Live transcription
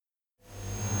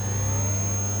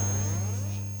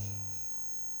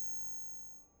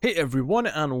Hey everyone,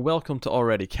 and welcome to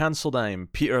Already Cancelled. I'm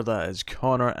Peter, that is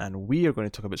Connor, and we are going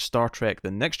to talk about Star Trek The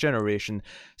Next Generation,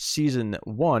 Season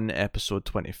 1, Episode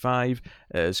 25.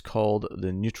 It is called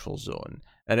The Neutral Zone,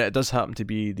 and it does happen to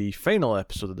be the final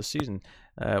episode of the season,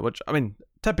 which,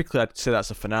 typically I'd say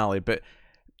that's a finale, but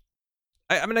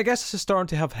I guess this is starting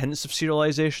to have hints of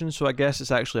serialization, so I guess it's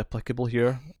actually applicable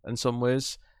here in some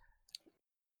ways.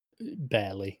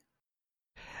 Barely.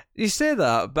 You say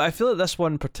that, but I feel like this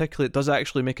one particularly does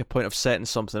actually make a point of setting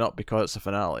something up because it's a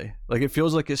finale. Like, it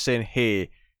feels like it's saying, hey,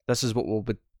 this is what we'll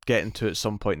be getting to at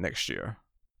some point next year.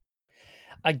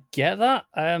 I get that.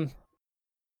 I'd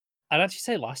actually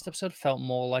say last episode felt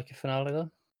more like a finale,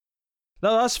 though.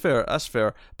 No, that's fair. That's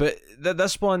fair. But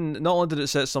this one, not only did it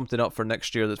set something up for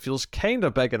next year that feels kind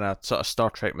of big in a sort of Star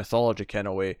Trek mythology kind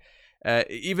of way.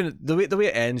 Even the way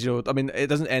it ends, it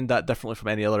doesn't end that differently from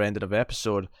any other ending of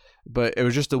episode, but it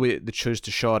was just the way they chose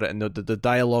to shot it, and the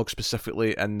dialogue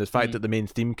specifically, and the fact that the main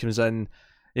theme comes in,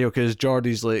 because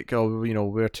Geordi's like, oh,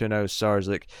 where to now, SARS,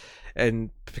 like,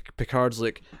 and Picard's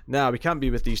like, nah, we can't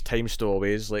be with these time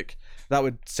stowaways, like, that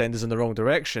would send us in the wrong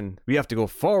direction. We have to go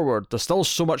forward. There's still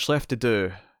so much left to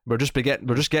do. We're just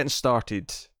getting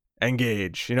started.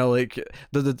 Engage.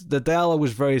 The dialogue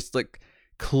was very like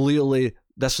clearly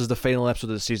this is the final episode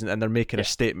of the season, and they're making a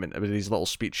statement with his little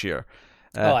speech here.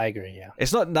 I agree, yeah.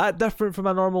 It's not that different from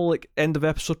a normal like end of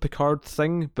episode Picard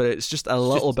thing, but it's just a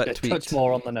little bit tweaked. A touch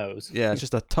more on the nose. Yeah, it's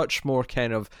just a touch more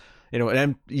kind of, and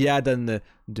then you add in the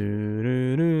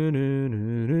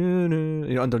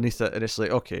underneath it, and it's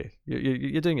like, okay,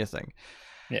 you're doing your thing.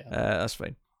 Yeah, that's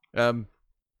fine.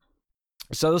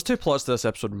 So there's two plots to this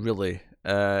episode, really,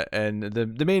 and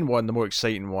the main one, the more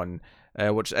exciting one,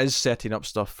 which is setting up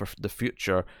stuff for the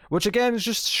future, which again is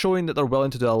just showing that they're willing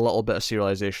to do a little bit of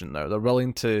serialization now. They're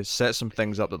willing to set some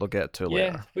things up that they'll get to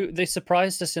later. Yeah, they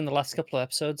surprised us in the last couple of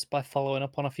episodes by following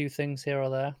up on a few things here or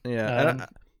there. Yeah,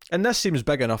 and this seems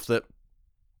big enough that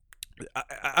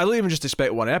I don't even just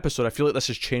expect one episode. I feel like this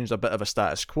has changed a bit of a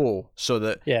status quo, so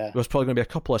that there's probably going to be a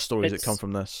couple of stories that come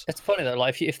from this. It's funny though,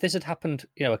 like if this had happened,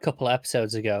 a couple of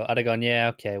episodes ago, I'd have gone,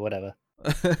 yeah, okay, whatever.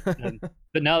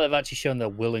 But now they've actually shown they're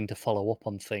willing to follow up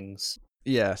on things.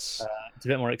 Yes, it's a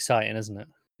bit more exciting, isn't it?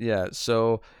 Yeah.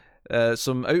 So,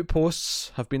 some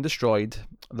outposts have been destroyed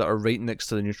that are right next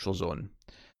to the neutral zone.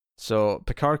 So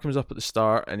Picard comes up at the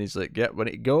start and he's like, "Yep, we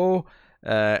need to go."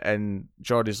 And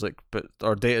Geordi's like,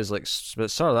 or Data's like,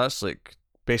 "But sir, that's like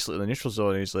basically the neutral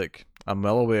zone." And he's like, "I'm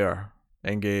well aware.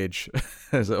 Engage."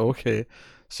 I was like, "Okay,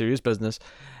 serious business."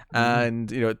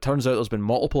 And it turns out there's been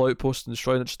multiple outposts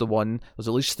destroyed, not just the one. There's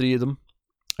at least 3 of them.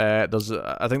 I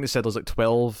think they said there's like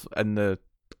 12 in the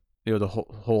the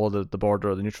whole of the border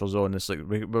of the neutral zone. It's like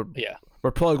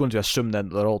we're probably going to assume then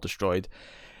that they're all destroyed.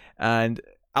 And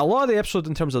a lot of the episode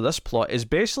in terms of this plot is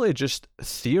basically just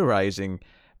theorizing,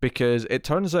 because it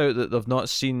turns out that they've not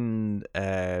seen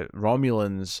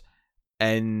Romulans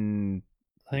in,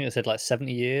 I think it said like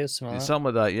 70 years, something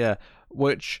like that. Yeah,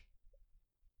 which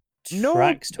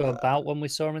tracks to about when we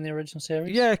saw him in the original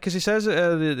series. Yeah, because he says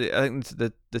I think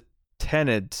the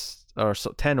Tenod or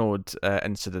Tenod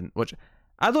incident, which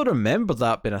I don't remember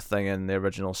that being a thing in the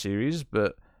original series,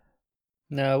 but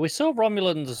no, we saw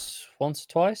Romulans once or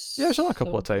twice. Yeah, we saw a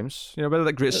couple of times. We had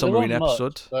that great submarine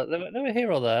episode. But they were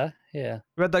here or there. Yeah,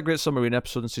 we had that great submarine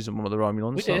episode in season 1 with the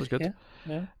Romulans. That was good.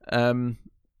 Yeah.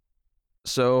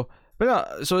 So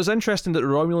it's interesting that the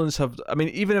Romulans have. I mean,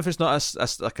 even if it's not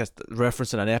like a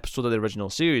reference in an episode of the original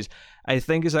series, I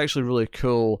think it's actually really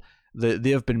cool that they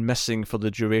have been missing for the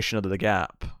duration of the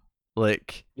gap.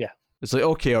 Like, it's like,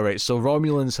 okay, all right. So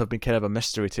Romulans have been kind of a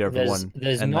mystery to everyone.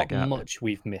 There's not much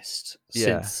we've missed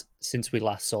since we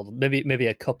last saw them. Maybe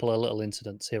a couple of little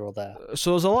incidents here or there.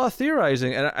 So there's a lot of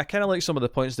theorizing, and I kind of like some of the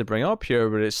points they bring up here,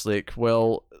 where it's like,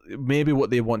 well, maybe what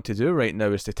they want to do right now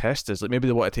is to test us. Like, maybe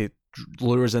they want to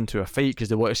lure us into a fight because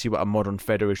they want to see what a modern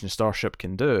Federation starship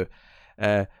can do.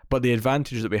 But the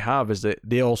advantage that we have is that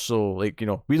they also, we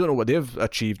don't know what they've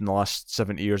achieved in the last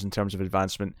 70 years in terms of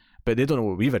advancement, but they don't know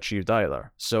what we've achieved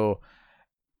either. So,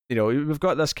 we've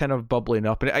got this kind of bubbling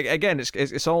up, and again,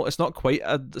 it's not quite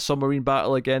a submarine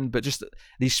battle again, but just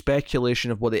the speculation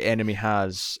of what the enemy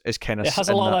has is kind of. It has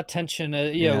a lot of that tension,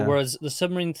 whereas the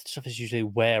submarine stuff is usually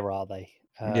where are they?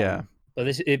 But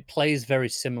it plays very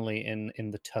similarly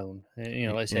in the tone.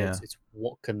 Like I say, it's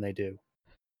what can they do.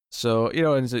 So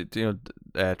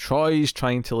Troy's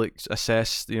trying to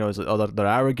assess. They're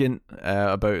arrogant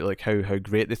about how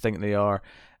great they think they are.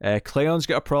 Klingons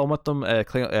got a problem with them.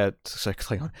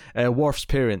 Worf's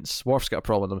parents. Worf's got a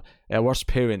problem with them. Worf's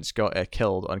parents got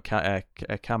killed on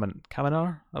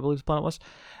Kaminar, I believe the planet was.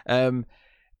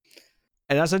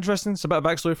 And that's interesting. It's a bit of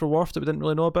backstory for Worf that we didn't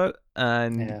really know about,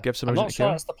 and give some. I'm not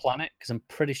sure that's the planet because I'm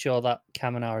pretty sure that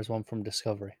Kaminar is one from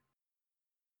Discovery.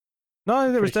 No,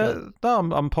 there was no.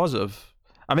 I'm positive.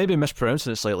 I may be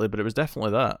mispronouncing it slightly, but it was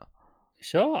definitely that.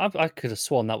 Sure, I could have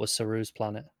sworn that was Saru's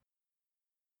planet.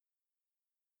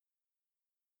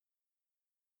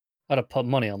 I'd have put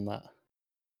money on that.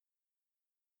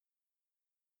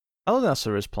 I don't think that's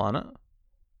Saru's planet.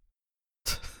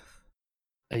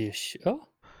 Are you sure?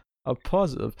 I'm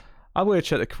positive. I'm going to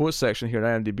check the quote section here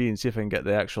in IMDb and see if I can get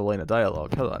the actual line of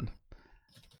dialogue. Hold on.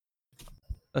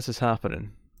 This is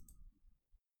happening.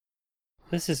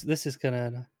 This is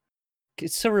gonna.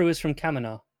 Saru is from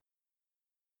Kaminar.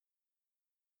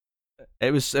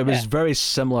 It was very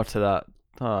similar to that.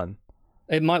 Hold on.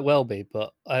 It might well be,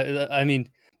 but I mean,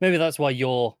 maybe that's why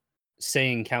you're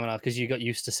saying Kaminar, because you got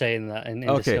used to saying that in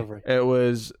Discovery. It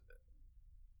was.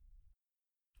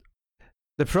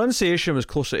 The pronunciation was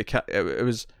closer to it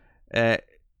was.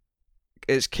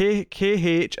 It's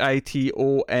Khitomer.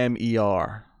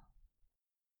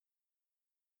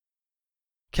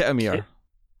 Kitamir.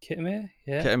 Kitamir,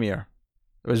 yeah. Kitamir.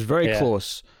 It was very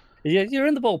close. Yeah, you're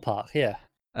in the ballpark. Yeah.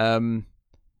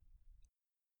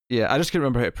 Yeah, I just couldn't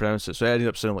remember how to pronounce it, so I ended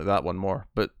up sounding like that one more.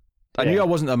 But I knew I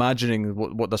wasn't imagining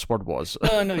what this word was.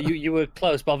 No, you were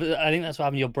close, but I think that's what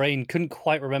happened. Your brain couldn't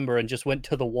quite remember and just went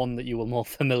to the one that you were more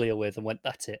familiar with and went,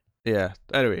 that's it. Yeah.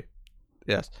 Anyway,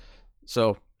 yes.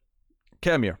 So,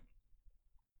 Kitamir.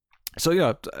 So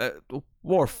yeah,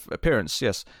 Worf appearance,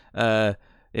 yes.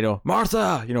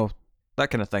 Martha, that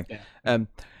kind of thing. Yeah.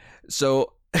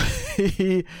 So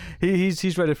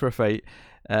he's ready for a fight.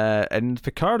 And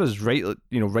Picard is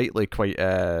rightly quite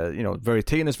very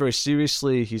taking this very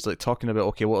seriously. He's like talking about,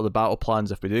 okay, what are the battle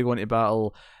plans if we do go into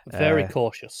battle? Very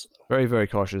cautious. Very, very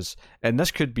cautious. And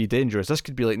this could be dangerous. This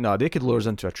could be like, they could lure us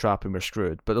into a trap and we're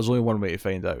screwed. But there's only one way to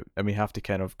find out, and we have to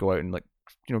kind of go out and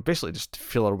basically just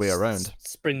feel our way around.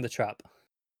 Spring the trap.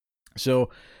 So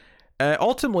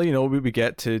ultimately, we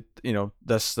get to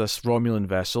this Romulan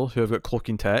vessel who have got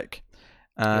cloaking tech,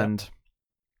 and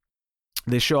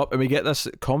they show up, and we get this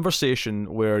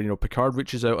conversation where Picard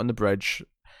reaches out on the bridge,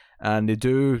 and they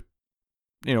do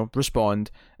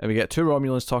respond, and we get two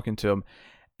Romulans talking to him.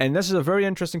 And this is a very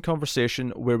interesting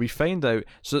conversation where we find out,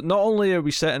 so not only are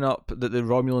we setting up that the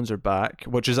Romulans are back,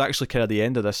 which is actually kind of the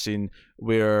end of this scene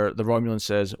where the Romulan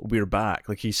says, we're back.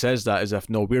 Like, he says that as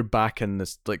if, no, we're back in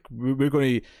this, like, we're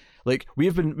going to, like,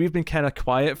 we've been kind of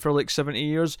quiet for like 70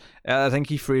 years. I think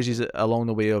he phrases it along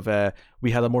the way of,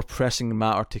 we had a more pressing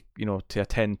matter to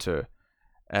attend to.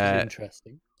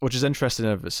 Interesting. Which is interesting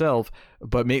in of itself,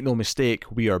 but make no mistake,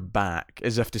 we are back,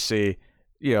 as if to say,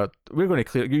 we're going to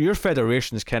clear. Your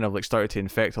Federation has kind of like started to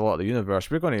infect a lot of the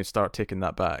universe. We're going to start taking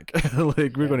that back. We're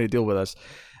going to deal with this.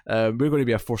 We're going to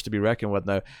be a force to be reckoned with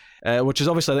now. Which is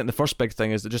obviously, I think, the first big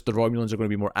thing is that just the Romulans are going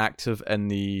to be more active in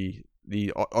the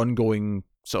ongoing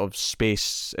sort of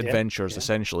space adventures,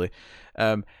 essentially.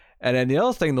 And then the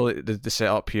other thing though they set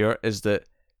up here is that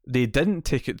they didn't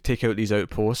take out these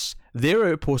outposts. Their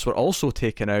outposts were also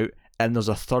taken out, and there's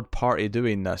a third party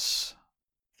doing this.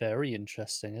 Very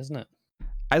interesting, isn't it?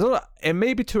 It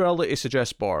may be too early to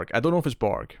suggest Borg. I don't know if it's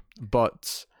Borg,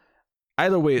 but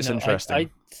either way, it's interesting. I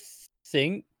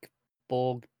think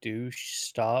Borg do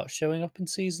start showing up in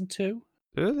season 2.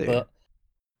 Do they? But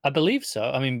I believe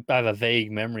so. I mean, I have a vague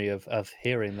memory of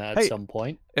hearing that at some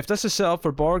point. If this is set up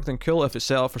for Borg, then cool. If it's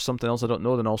set up for something else I don't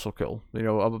know, then also cool.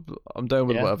 I'm down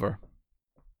with whatever.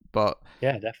 But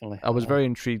yeah, definitely. I was very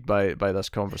intrigued by this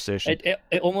conversation.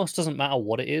 It almost doesn't matter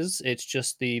what it is. It's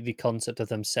just the concept of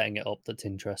them setting it up that's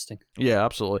interesting. Yeah,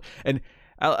 absolutely. And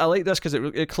I like this because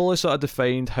it clearly sort of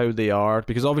defined how they are,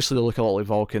 because obviously they look a lot like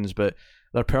Vulcans, but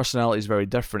their personality is very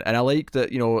different. And I like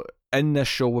that, in this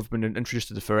show we've been introduced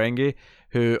to the Ferengi,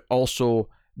 who also,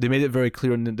 they made it very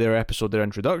clear in their episode, their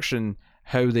introduction,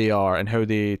 how they are and how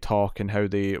they talk and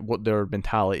what their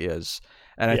mentality is.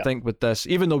 And I think with this,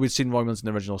 even though we'd seen Romulans in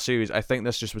the original series, I think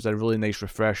this just was a really nice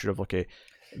refresher of, okay,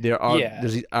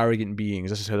 there's these arrogant beings.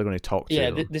 This is how they're going to talk to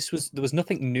them. There was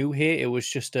nothing new here. It was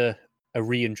just a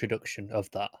reintroduction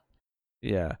of that.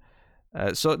 Yeah.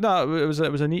 So no, it was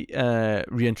a neat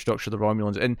reintroduction of the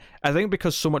Romulans, and I think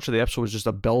because so much of the episode was just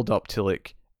a build up to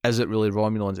like, is it really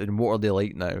Romulans, and what are they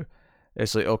like now?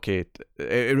 It's like, okay,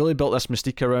 it really built this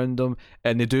mystique around them,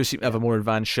 and they do seem to have a more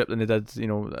advanced ship than they did,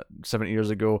 70 years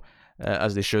ago,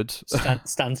 as they should.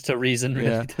 Stands to reason,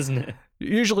 really, doesn't it?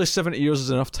 Usually 70 years is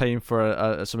enough time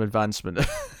for some advancement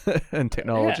in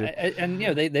technology. Yeah, and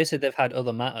they said they've had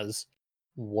other matters.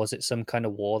 Was it some kind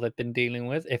of war they've been dealing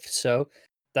with? If so,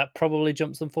 that probably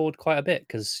jumps them forward quite a bit,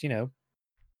 because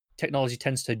technology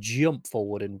tends to jump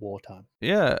forward in wartime.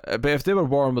 Yeah, but if they were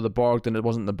warring with the Borg, then it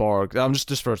wasn't the Borg. I'm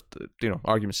just for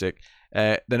argument's sake.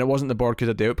 Then it wasn't the Borg who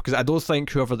did the outpost, because I don't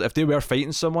think if they were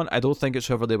fighting someone, I don't think it's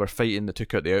whoever they were fighting that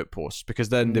took out the outpost, because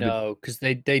then because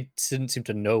they didn't seem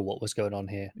to know what was going on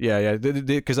here. Yeah,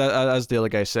 because as the other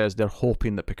guy says, they're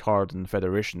hoping that Picard and the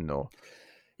Federation know.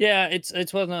 Yeah,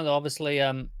 it's well known, obviously.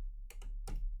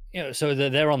 So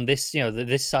they're on this,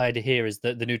 this side here is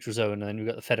the neutral zone, and then we've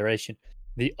got the Federation.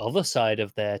 The other side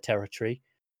of their territory,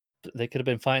 they could have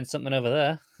been fighting something over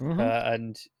there,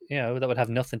 and that would have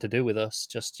nothing to do with us.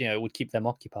 Just it would keep them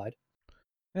occupied.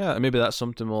 Yeah, and maybe that's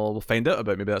something we'll find out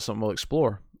about. Maybe that's something we'll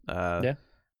explore. Yeah,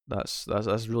 that's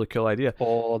a really cool idea.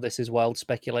 Or this is wild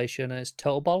speculation, and it's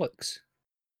total bollocks.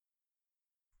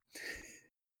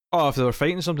 Oh, if they were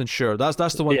fighting something, sure. That's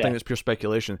the one thing that's pure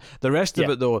speculation. The rest of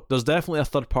it, though, there's definitely a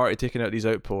third party taking out these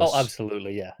outposts. Oh,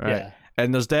 absolutely, yeah. Right? Yeah.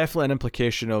 And there's definitely an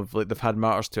implication of they've had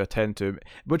matters to attend to,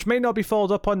 which may not be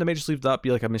followed up on. They may just leave that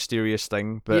be a mysterious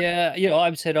thing. But yeah, I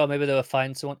would say, maybe they were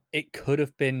fighting someone. It could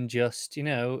have been just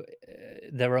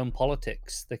their own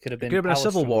politics. They could have been a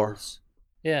civil war.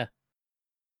 Yeah.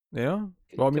 Yeah,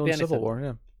 Romulan civil war.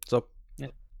 Yeah. So.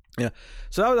 Yeah,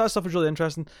 so that stuff was really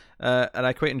interesting, and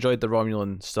I quite enjoyed the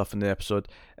Romulan stuff in the episode.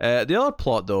 The other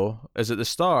plot, though, is at the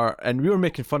start, and we were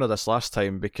making fun of this last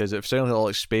time because it sounded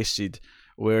like Space Seed,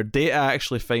 where Data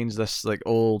actually finds this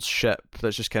old ship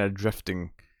that's just kind of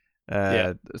drifting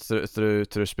through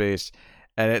space,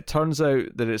 and it turns out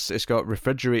that it's got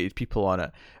refrigerated people on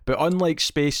it. But unlike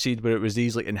Space Seed, where it was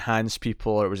these enhanced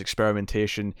people or it was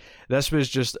experimentation, this was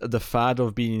just the fad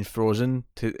of being frozen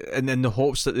and in the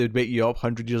hopes that they would wake you up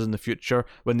 100 years in the future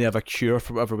when they have a cure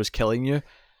for whatever was killing you.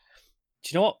 Do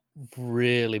you know what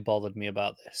really bothered me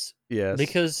about this? Yes.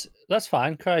 Because that's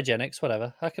fine, cryogenics,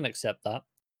 whatever. I can accept that.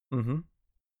 Mm-hmm.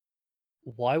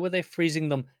 Why were they freezing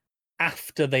them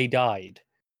after they died?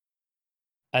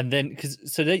 And then,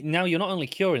 now you're not only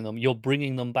curing them, you're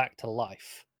bringing them back to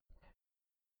life.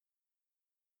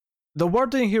 The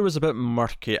wording here was a bit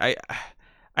murky. I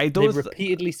don't. They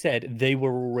repeatedly said they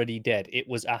were already dead. It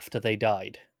was after they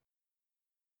died.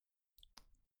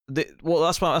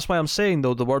 That's why I'm saying,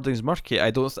 though, the wording's murky. I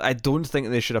don't think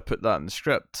they should have put that in the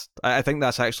script. I think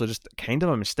that's actually just kind of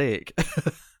a mistake.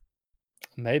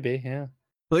 Maybe, yeah.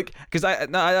 Because I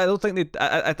don't think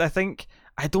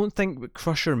I don't think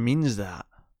Crusher means that.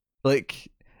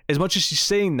 As much as she's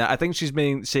saying that, I think she's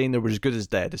saying they were as good as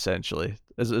dead. Essentially,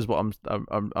 is what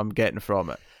I'm getting from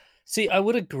it. See, I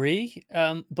would agree,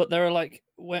 but there are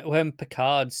when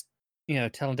Picard's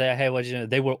telling Data, hey, what do you know?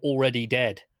 They were already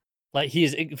dead. He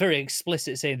is very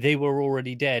explicit saying they were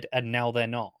already dead and now they're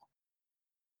not.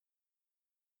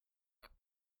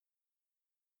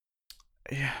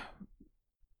 Yeah.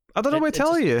 I don't know what to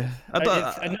tell you.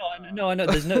 I know.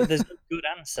 There's no good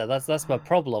answer. That's my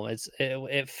problem.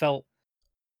 It felt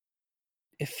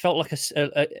like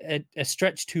a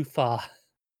stretch too far.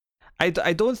 I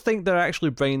don't think they're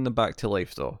actually bringing them back to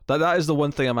life, though. That is the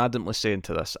one thing I'm adamantly saying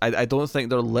to this. I don't think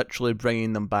they're literally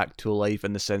bringing them back to life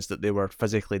in the sense that they were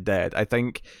physically dead. I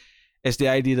think it's the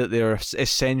idea that they're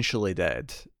essentially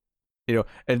dead.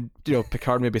 And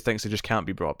Picard maybe thinks they just can't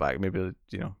be brought back. Maybe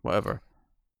whatever.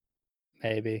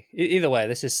 Maybe. Either way,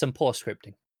 this is some poor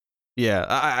scripting. Yeah,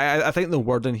 I think the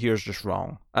wording here is just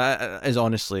wrong. Is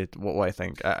honestly what I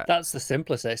think. That's the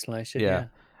simplest explanation. Yeah.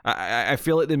 I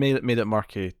feel like they made it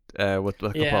murky with a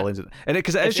couple of lines, and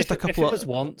because it is just a couple. If it was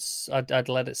once, I'd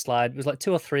let it slide. It was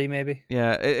 2 or 3 maybe.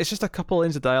 Yeah, it's just a couple of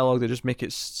lines of dialogue that just make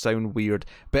it sound weird.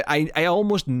 But I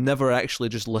almost never actually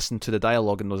just listened to the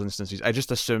dialogue in those instances. I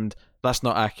just assumed that's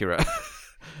not accurate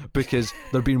because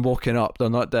they're being woken up. They're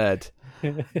not dead.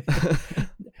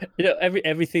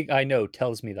 Everything I know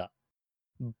tells me that,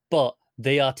 but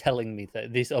they are telling me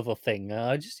that this other thing.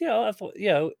 I just I thought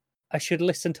I should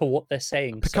listen to what they're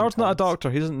saying. Picard's not a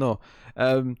doctor; he doesn't know.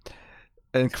 And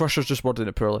Crusher's just wording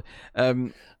it poorly.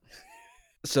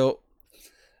 So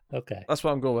okay, that's what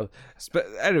I'm going with. But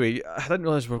anyway, I didn't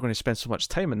realize we were going to spend so much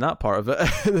time in that part of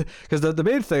it because the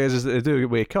main thing is that they do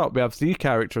wake up. We have 3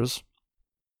 characters.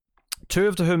 2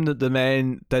 of whom the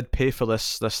men did pay for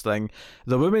this thing.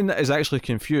 The woman is actually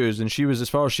confused, and she was, as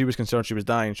far as she was concerned, she was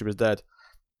dying, she was dead.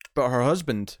 But her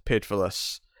husband paid for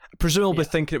this, presumably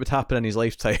thinking it would happen in his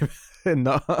lifetime, and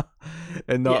not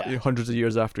hundreds of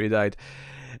years after he died.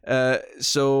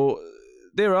 So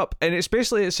they're up, and it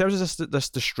serves as this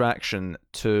distraction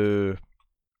to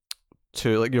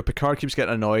Picard keeps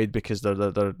getting annoyed because they're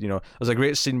there's a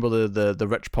great scene where the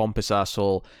rich pompous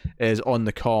asshole is on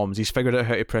the comms. He's figured out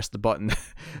how to press the button,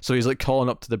 so he's calling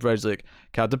up to the bridge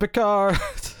Captain Picard,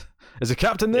 is the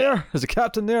captain there? Is the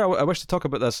captain there? I wish to talk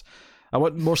about this. I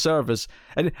want more service.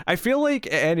 And I feel like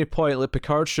at any point, like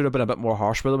Picard should have been a bit more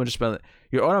harsh with him and just been like,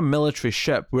 you're on a military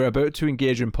ship. We're about to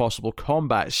engage in possible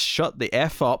combat. Shut the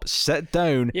F up. Sit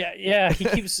down. Yeah. He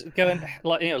keeps going,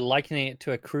 like, likening it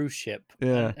to a cruise ship.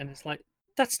 Yeah. And it's like,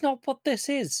 that's not what this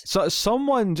is. So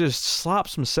someone just slap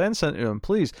some sense into him,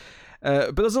 please.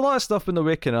 But there's a lot of stuff when they're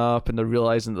waking up and they're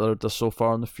realizing that they're so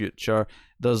far in the future.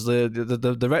 There's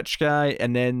the rich guy,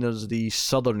 and then there's the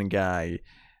southern guy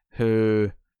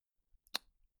who...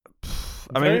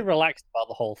 Very relaxed about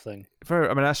the whole thing.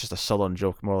 That's just a southern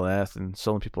joke more than anything.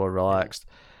 Southern people are relaxed.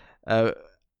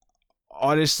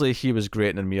 Honestly, he was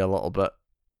grating me a little bit.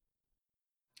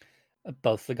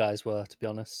 Both the guys were, to be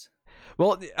honest.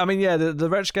 Well, I mean, yeah, the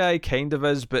rich guy kind of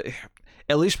is, but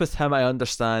at least with him, I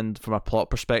understand from a plot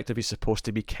perspective, he's supposed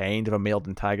to be kind of a male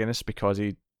antagonist because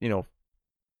he's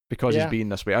being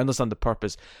this way. I understand the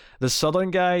purpose. The southern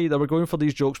guy, they were going for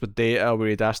these jokes with Data, where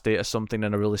he'd ask Data something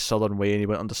in a really southern way and he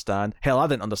wouldn't understand. Hell, I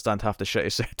didn't understand half the shit he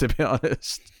said, to be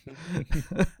honest.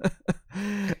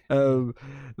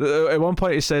 At one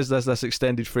point, he says this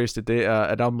extended phrase to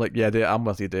Data, and I'm like, yeah, Data, I'm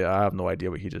with you, Data. I have no idea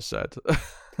what he just said.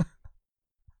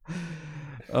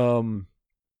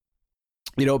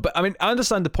 But I mean, I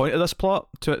understand the point of this plot.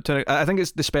 I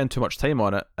think they spend too much time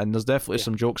on it, and there's definitely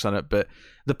some jokes in it. But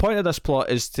the point of this plot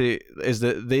is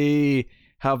that they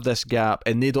have this gap,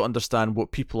 and they don't understand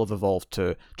what people have evolved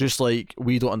to, just like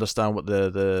we don't understand what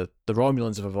the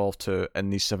Romulans have evolved to in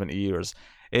these 70 years.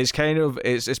 It's kind of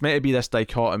it's meant to be this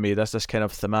dichotomy, this kind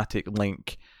of thematic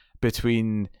link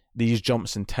between these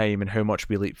jumps in time and how much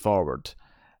we leap forward.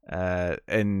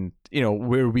 And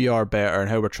where we are better and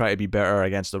how we're trying to be better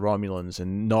against the Romulans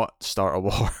and not start a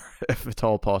war if at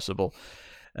all possible.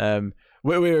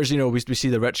 Whereas we see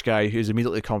the rich guy who's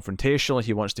immediately confrontational.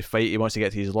 He wants to fight. He wants to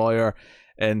get to his lawyer,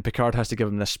 and Picard has to give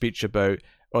him this speech about,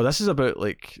 this is about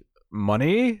like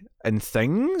money and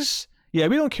things. Yeah,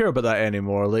 we don't care about that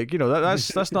anymore. Like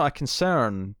that's not a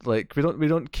concern. Like we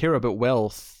don't care about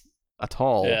wealth at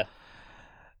all. Yeah.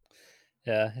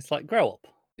 It's like, grow up.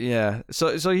 Yeah,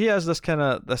 so he has this kind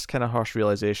of harsh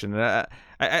realization, and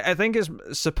I think it's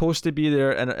supposed to be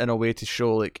there in a way to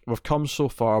show like we've come so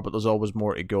far, but there's always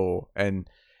more to go, and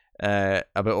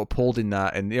about upholding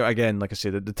that, and again, like I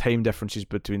say, the time differences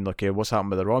between what's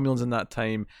happened with the Romulans in that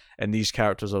time, and these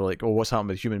characters are like, what's happened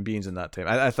with human beings in that time.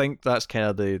 I think that's kind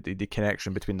of the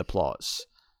connection between the plots.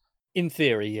 In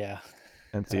theory, yeah.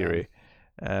 In theory,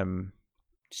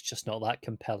 it's just not that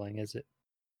compelling, is it?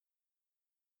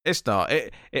 It's not.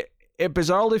 It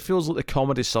bizarrely feels like the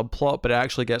comedy subplot, but it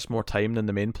actually gets more time than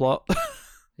the main plot.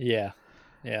 Yeah.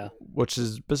 Which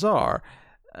is bizarre.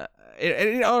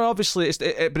 Obviously,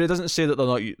 but it doesn't say that they're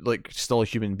not still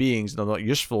human beings. They're not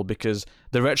useful because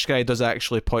the rich guy does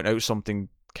actually point out something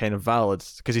kind of valid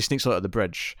because he sneaks out of the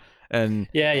bridge. And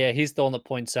yeah, he's the one that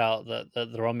points out that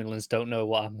the Romulans don't know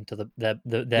what happened to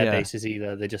their bases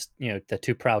either. They just they're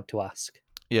too proud to ask.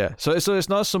 Yeah, so it's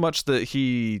not so much that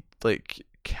he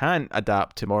can't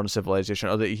adapt to modern civilization,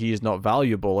 or that he is not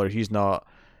valuable, or he's not,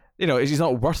 he's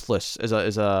not worthless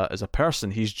as a person.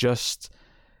 He's just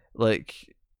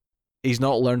he's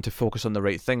not learned to focus on the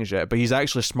right things yet, but he's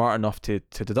actually smart enough to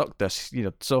deduct this.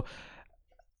 So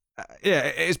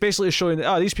it's basically showing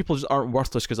that these people just aren't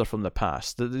worthless because they're from the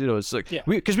past. It's like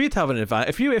because we'd have an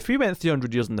advantage if we went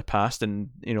 300 years in the past and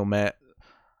met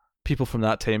people from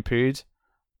that time period.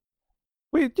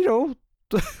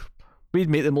 We'd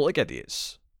make them look like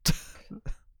idiots.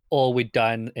 Or we'd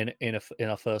die in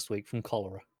our first week from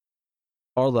cholera.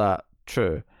 Or that,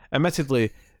 true.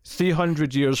 Admittedly,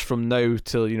 300 years from now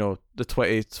till, the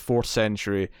 24th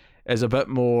century is a bit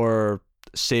more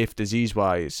safe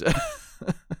disease-wise.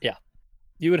 Yeah,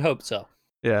 you would hope so.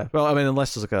 Yeah, well, I mean,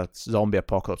 unless there's a zombie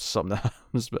apocalypse or something that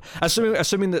happens. But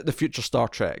assuming that the future Star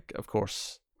Trek, of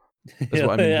course, is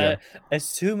what I mean here.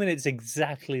 Assuming it's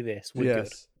exactly this, we're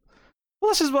good. Well,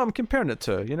 this is what I'm comparing it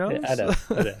to, Yeah, I know.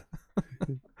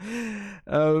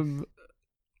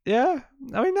 Yeah,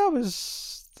 I mean, that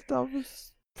was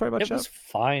pretty much it. It was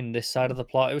fine, this side of the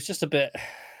plot. It was just a bit,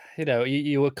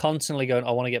 you were constantly going,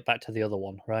 I want to get back to the other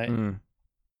one, right?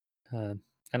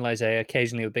 And like I say,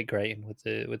 occasionally a bit grating with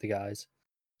the guys.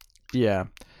 Yeah.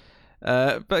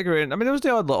 Bit grating. I mean, there was the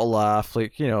odd little laugh,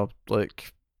 when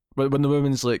the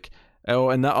woman's like, oh,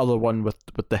 and that other one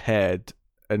with the head.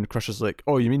 And Crusher's like,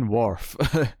 oh, you mean Worf?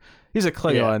 He's a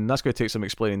Klingon. Yeah. That's going to take some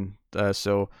explaining.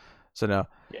 So no.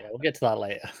 Yeah, we'll get to that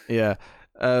later. Yeah.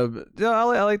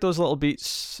 I like those little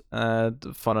beats.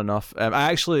 Fun enough.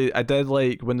 I did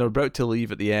like when they're about to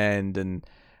leave at the end, and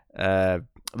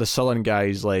the Southern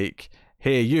guy's like,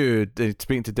 hey, you,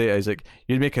 speaking to Data, he's like,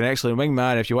 you'd make an excellent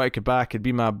wingman if you wanted to come back and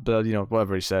be my,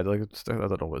 whatever he said. Like, I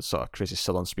don't know what sort of crazy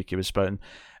Southern speak he was spouting.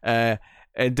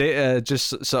 And Data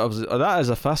just sort of, that is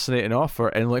a fascinating offer.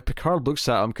 And like Picard looks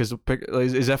at him because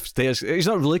as if Data's, he's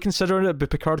not really considering it, but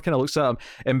Picard kind of looks at him.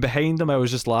 And behind him, I was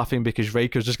just laughing because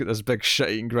Riker's just got this big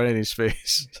shit-eating grin in his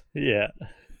face. Yeah.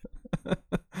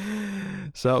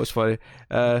 So that was funny.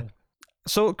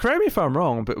 So correct me if I'm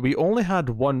wrong, but we only had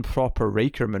one proper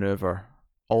Riker maneuver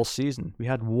all season. We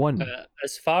had one.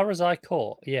 As far as I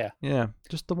caught, yeah. Yeah,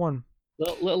 just the one.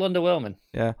 Little underwhelming.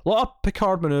 Yeah, a lot of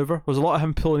Picard maneuver. There was a lot of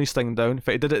him pulling his thing down. In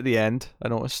fact, he did it at the end. I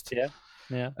noticed. Yeah.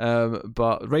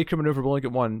 But Riker maneuver we only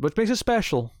get one, which makes it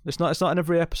special. It's not an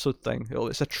every episode thing.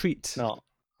 It's a treat. No.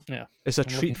 Yeah. It's a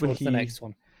treat when the next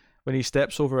one. When he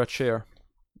steps over a chair.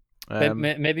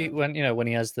 Maybe when when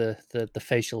he has the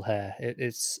facial hair,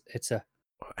 it's a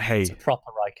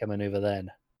proper Riker maneuver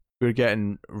then. We're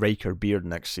getting Riker beard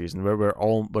next season.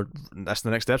 That's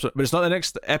the next episode, but it's not the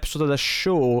next episode of this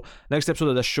show. Next episode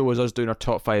of this show is us doing our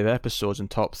top 5 episodes and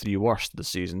top 3 worst this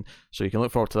season. So you can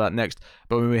look forward to that next.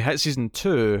 But when we hit season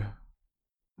 2,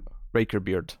 Riker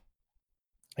beard.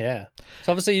 Yeah.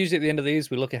 So obviously, usually at the end of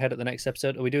these, we look ahead at the next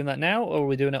episode. Are we doing that now, or are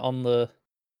we doing it on the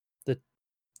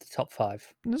top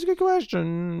 5? That's a good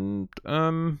question.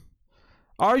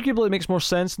 Arguably, it makes more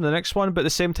sense in the next one, but at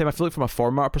the same time, I feel like from a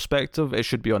format perspective, it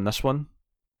should be on this one.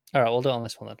 All right, we'll do it on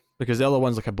this one then. Because the other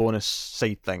one's like a bonus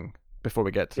side thing before we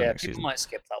get to the next season. Yeah, people might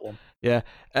skip that one. Yeah.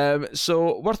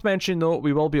 So, worth mentioning though,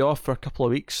 we will be off for a couple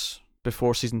of weeks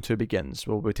before season 2 begins.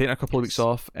 We'll be taking a couple of weeks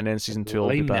off, and then season 2 will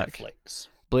be back.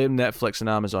 Blame Netflix and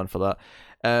Amazon for that.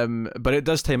 But it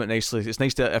does time it nicely. It's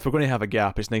nice to, if we're going to have a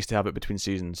gap, it's nice to have it between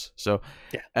seasons. So,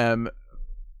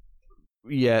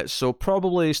 yeah, so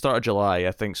probably start of July,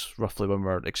 I think, is roughly when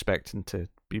we're expecting to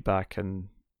be back on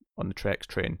the Trek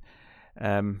train.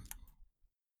 And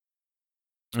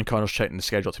Connor's checking the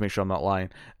schedule to make sure I'm not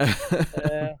lying.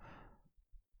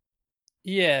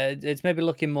 Yeah, it's maybe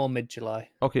looking more mid-July.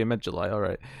 Okay, mid-July, all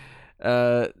right.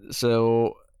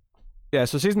 So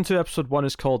season 2, episode 1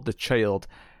 is called The Child.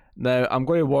 Now, I'm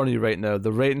going to warn you right now,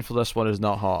 the rating for this one is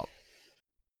not hot.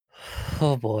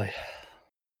 Oh boy.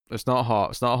 It's not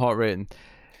hot. It's not a hot rating.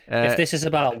 If this is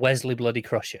about Wesley Bloody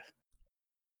Crusher.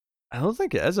 I don't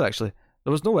think it is, actually.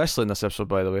 There was no Wesley in this episode,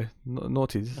 by the way.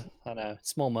 Noted. I know.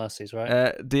 Small mercies,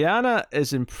 right? Deanna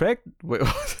is impregnated. Wait,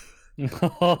 what?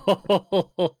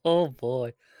 Oh,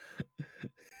 boy.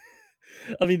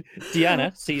 I mean,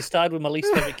 Deanna, so you started with my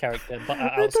least favourite character. But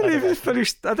I didn't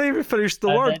even finish the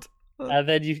word. And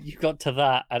then you got to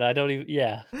that, and I don't even...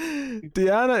 Yeah.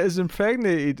 Deanna is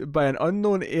impregnated by an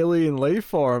unknown alien life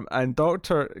form, and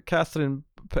Dr. Catherine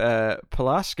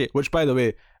Pulaski, which, by the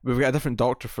way, we've got a different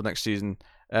doctor for next season.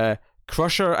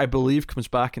 Crusher, I believe, comes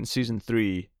back in season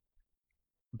 3,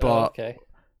 but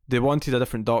they wanted a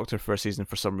different doctor for a season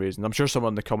for some reason. I'm sure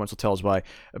someone in the comments will tell us why.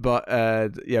 But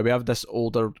we have this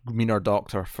older, meaner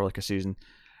doctor for like a season.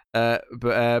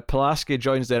 But Pulaski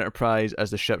joins the Enterprise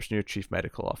as the ship's new chief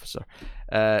medical officer.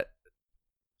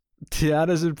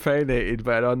 Tiana's impregnated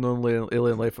by an unknown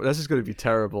alien life. This is going to be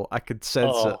terrible. I could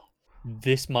sense it.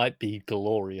 This might be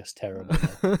glorious terrible.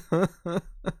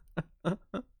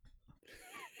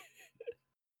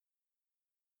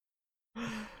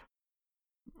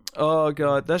 Oh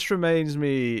god, this reminds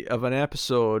me of an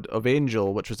episode of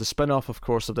Angel, which was the spin-off, of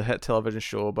course, of the hit television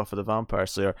show Buffy the Vampire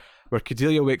Slayer, where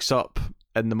Cordelia wakes up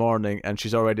in the morning and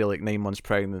she's already like 9 months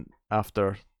pregnant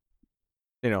after,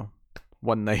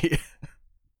 one night.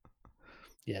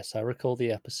 Yes, I recall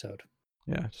the episode.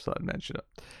 Yeah, just thought I'd mention it.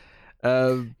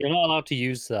 You're not allowed to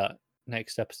use that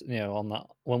next episode, on that,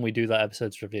 when we do that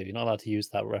episode's review, you're not allowed to use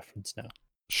that reference now.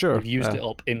 Sure. We've used it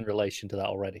up in relation to that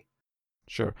already.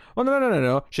 Sure. Well,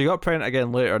 no. She got pregnant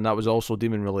again later, and that was also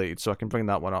demon related, so I can bring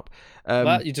that one up.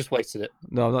 Well, you just wasted it.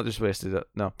 No, I've not just wasted it.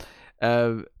 No.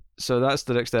 So that's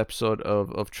the next episode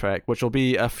of Trek, which will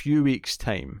be a few weeks'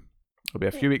 time. It'll be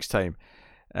a few weeks' time.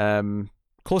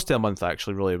 Close to a month,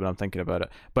 actually, really, when I'm thinking about it.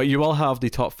 But you will have the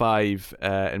top 5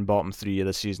 and bottom 3 of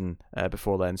the season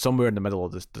before then. Somewhere in the middle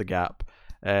of the gap.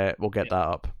 We'll get that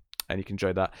up, and you can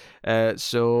enjoy that.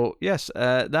 So, yes,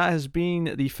 that has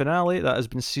been the finale. That has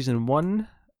been season 1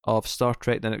 of Star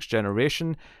Trek The Next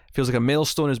Generation. Feels like a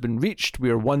milestone has been reached. We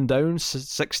are 1 down,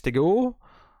 6 to go.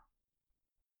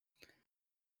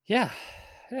 Yeah.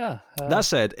 That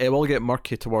said, it will get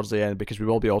murky towards the end because we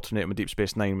will be alternating with Deep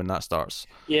Space Nine when that starts.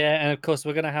 Yeah, and of course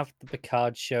we're going to have the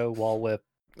Picard show while we're...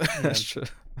 That's true.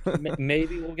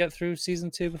 Maybe we'll get through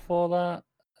season 2 before that.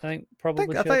 I think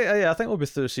probably I think we'll be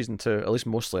through season 2, at least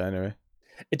mostly anyway.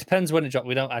 It depends when it drops.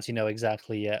 We don't actually know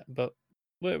exactly yet, but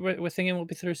we're thinking we'll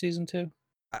be through season 2.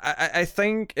 I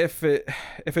think if it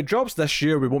drops this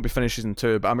year, we won't be finished season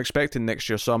 2, but I'm expecting next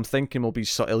year, so I'm thinking we'll be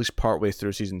at least partway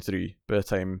through season 3 by the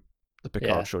time the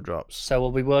Picard show drops. So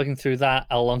we'll be working through that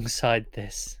alongside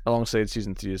this. Alongside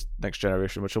season 3's Next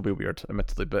Generation, which will be weird,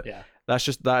 admittedly, but Yeah. that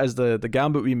is the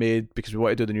gambit we made because we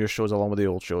want to do the new shows along with the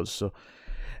old shows. So,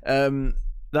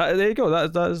 there you go.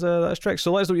 That's Trek.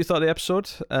 So let us know what you thought of the episode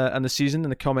and the season in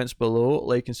the comments below.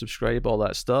 Like and subscribe, all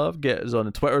that stuff. Get us on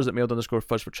the Twitters at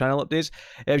mailed_fudge for channel updates.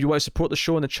 If you want to support the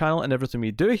show and the channel and everything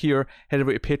we do here, head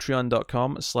over to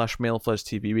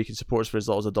patreon.com/mailfudgetv. We can support us for as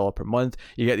little as $1 per month.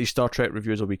 You get these Star Trek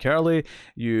reviews a week early.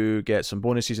 You get some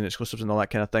bonus season exclusives and all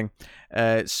that kind of thing.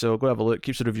 So go have a look.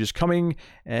 Keeps the reviews coming.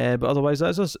 But otherwise,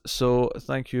 that's us. So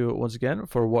thank you once again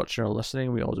for watching or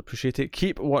listening. We always appreciate it.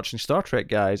 Keep watching Star Trek,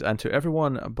 guys. And to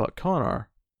everyone but Connor,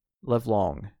 live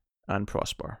long and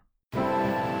prosper.